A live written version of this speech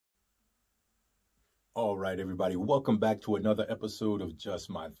All right, everybody, welcome back to another episode of Just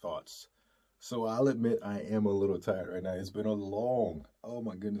My Thoughts. So I'll admit I am a little tired right now. It's been a long, oh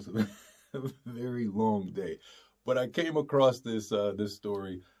my goodness, a very long day. But I came across this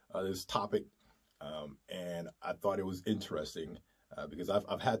story, this topic, and I thought it was interesting because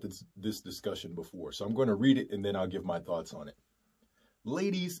I've had this discussion before. So I'm going to read it and then I'll give my thoughts on it.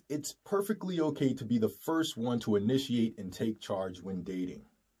 Ladies, it's perfectly okay to be the first one to initiate and take charge when dating.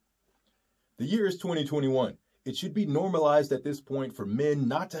 The year is 2021. It should be normalized at this point for men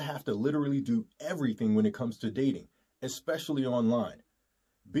not to have to literally do everything when it comes to dating, especially online.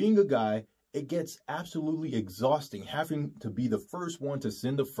 Being a guy, it gets absolutely exhausting having to be the first one to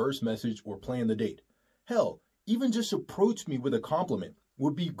send the first message or plan the date. Hell, even just approach me with a compliment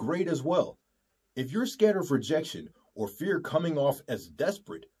would be great as well. If you're scared of rejection or fear coming off as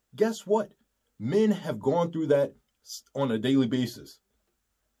desperate, guess what? Men have gone through that on a daily basis.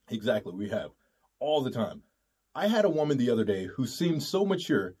 Exactly, we have. All the time. I had a woman the other day who seemed so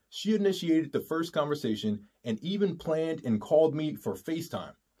mature, she initiated the first conversation and even planned and called me for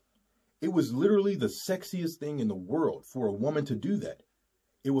FaceTime. It was literally the sexiest thing in the world for a woman to do that.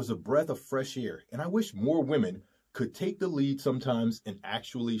 It was a breath of fresh air, and I wish more women could take the lead sometimes and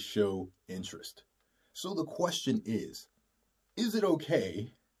actually show interest. So the question is it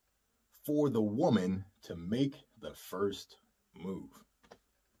okay for the woman to make the first move?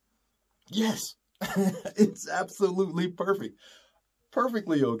 Yes, it's absolutely perfect.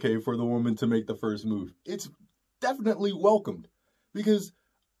 Perfectly okay for the woman to make the first move. It's definitely welcomed because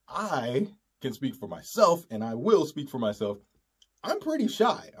I can speak for myself and I will speak for myself. I'm pretty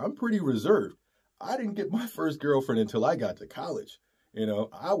shy. I'm pretty reserved. I didn't get my first girlfriend until I got to college.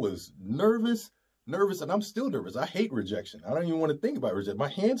 I was nervous, and I'm still nervous. I hate rejection. I don't even want to think about rejection. My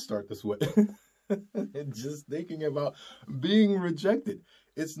hands start to sweat. Just thinking about being rejected.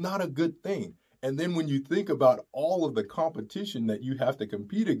 It's not a good thing. And then when you think about all of the competition that you have to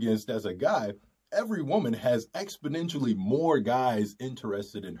compete against as a guy, every woman has exponentially more guys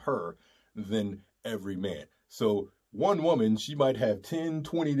interested in her than every man. So one woman, she might have 10,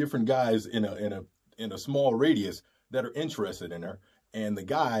 20 different guys in a small radius that are interested in her. And the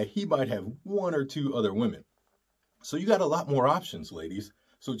guy, he might have one or two other women. So you got a lot more options, ladies.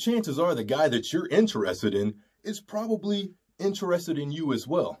 So chances are the guy that you're interested in is probably interested in you as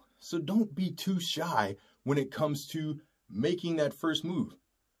well. So don't be too shy when it comes to making that first move.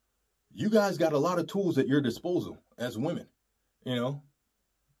 You guys got a lot of tools at your disposal as women.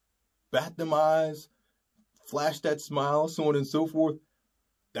 Bat them eyes, flash that smile, so on and so forth.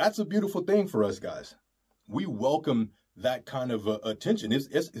 That's a beautiful thing for us guys. We welcome that kind of attention.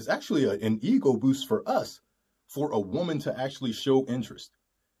 It's actually an ego boost for us, for a woman to actually show interest.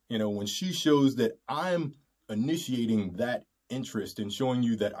 When she shows that I'm initiating that interest and showing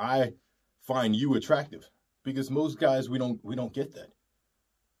you that I find you attractive, because most guys we don't get that.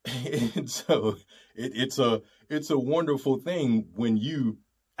 And so it's a wonderful thing when you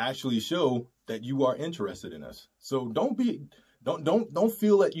actually show that you are interested in us. So don't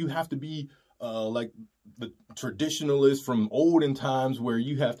feel that you have to be like the traditionalists from olden times where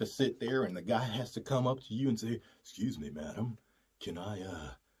you have to sit there and the guy has to come up to you and say, "Excuse me, madam, can I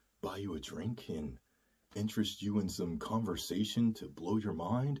buy you a drink and interest you in some conversation to blow your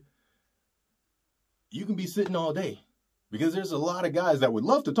mind?" You can be sitting all day because there's a lot of guys that would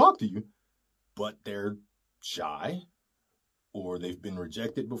love to talk to you, but they're shy, or they've been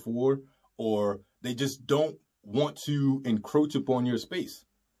rejected before, or they just don't want to encroach upon your space.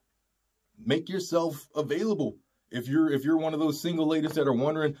 Make yourself available. If you're one of those single ladies that are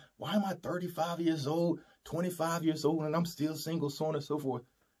wondering, why am I 35 years old, 25 years old, and I'm still single, so on and so forth,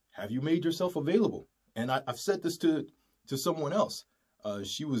 have you made yourself available? And I've said this to someone else.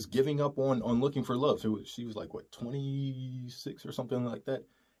 She was giving up on looking for love. So she was like, what, 26 or something like that?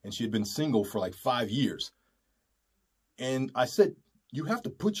 And she had been single for like 5 years. And I said, you have to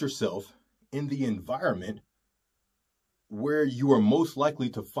put yourself in the environment where you are most likely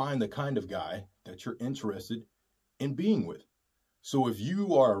to find the kind of guy that you're interested in being with. So if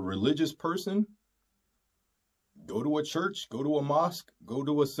you are a religious person, go to a church, go to a mosque, go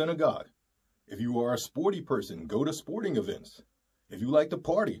to a synagogue. If you are a sporty person, go to sporting events. If you like to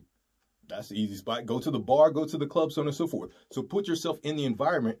party, that's the easy spot. Go to the bar, go to the club, so on and so forth. So put yourself in the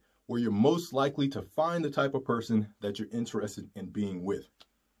environment where you're most likely to find the type of person that you're interested in being with.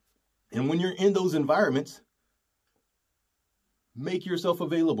 And when you're in those environments, make yourself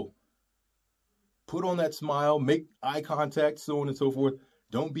available. Put on that smile, make eye contact, so on and so forth.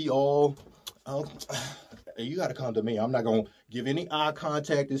 Don't be all, oh, you got to come to me. I'm not going to give any eye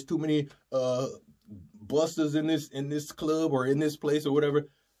contact. There's too many busters in this club or in this place or whatever.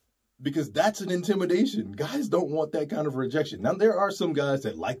 Because that's an intimidation. Guys don't want that kind of rejection. Now, there are some guys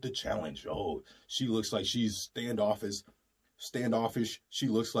that like the challenge. Oh, she looks like she's standoffish. She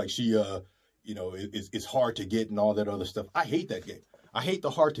looks like she, is hard to get and all that other stuff. I hate that game. I hate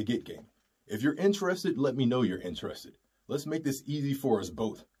the hard to get game. If you're interested, let me know you're interested. Let's make this easy for us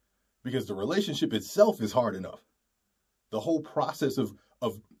both, because the relationship itself is hard enough. The whole process of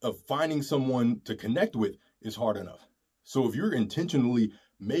finding someone to connect with is hard enough. So if you're intentionally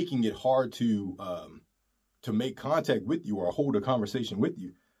making it hard to make contact with you or hold a conversation with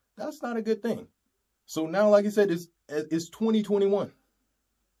you, that's not a good thing. So now, like I said, it's 2021.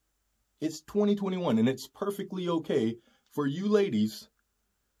 It's 2021, and it's perfectly okay for you ladies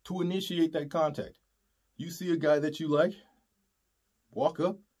to initiate that contact. You see a guy that you like, walk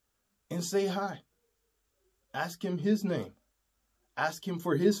up and say hi. Ask him his name. Ask him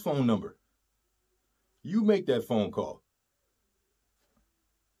for his phone number. You make that phone call.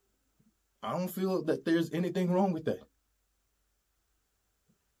 I don't feel that there's anything wrong with that.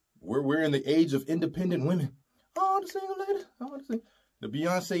 We're in the age of independent women. Oh, the single lady. The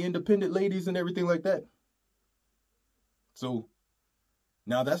Beyonce independent ladies and everything like that. So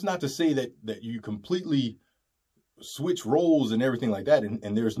now that's not to say that you completely switch roles and everything like that,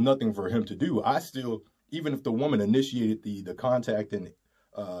 and there's nothing for him to do. I still, even if the woman initiated the contact and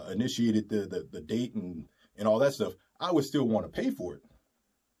initiated the date and all that stuff, I would still want to pay for it.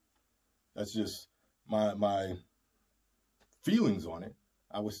 That's just my feelings on it.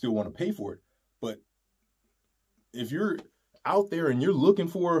 I would still want to pay for it. But if you're out there and you're looking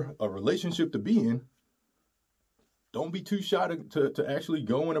for a relationship to be in, don't be too shy to actually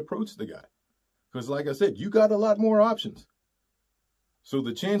go and approach the guy. Because like I said, you got a lot more options. So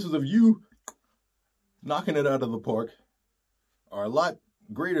the chances of you knocking it out of the park are a lot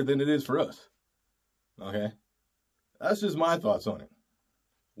greater than it is for us. Okay? That's just my thoughts on it.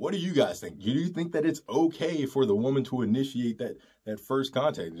 What do you guys think? Do you think that it's okay for the woman to initiate that first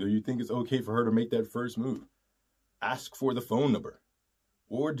contact? Do you think it's okay for her to make that first move? Ask for the phone number.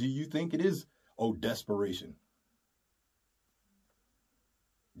 Or do you think it is, desperation?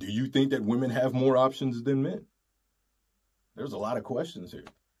 Do you think that women have more options than men? There's a lot of questions here.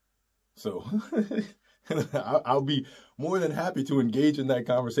 So I'll be more than happy to engage in that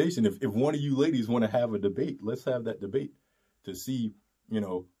conversation. If one of you ladies want to have a debate, let's have that debate to see,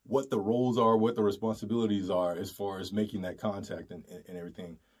 what the roles are, what the responsibilities are as far as making that contact and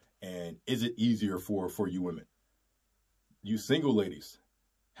everything. And is it easier for you women? You single ladies,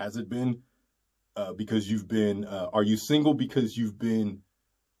 has it been because you've been, are you single because you've been,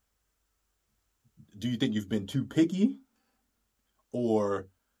 do you think you've been too picky? Or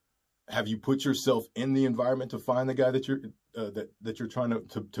have you put yourself in the environment to find the guy that you're trying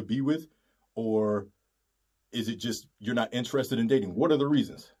to be with? Or is it just you're not interested in dating? What are the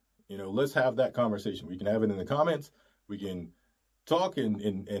reasons? Let's have that conversation. We can have it in the comments. We can talk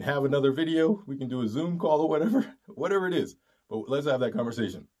and have another video. We can do a Zoom call or whatever it is. But let's have that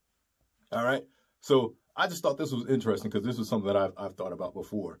conversation. All right. So I just thought this was interesting because this was something that I've thought about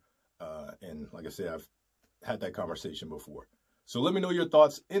before. And like I said, I've had that conversation before. So let me know your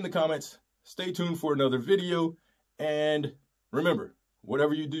thoughts in the comments. Stay tuned for another video. And remember,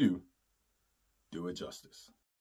 whatever you do, do it justice.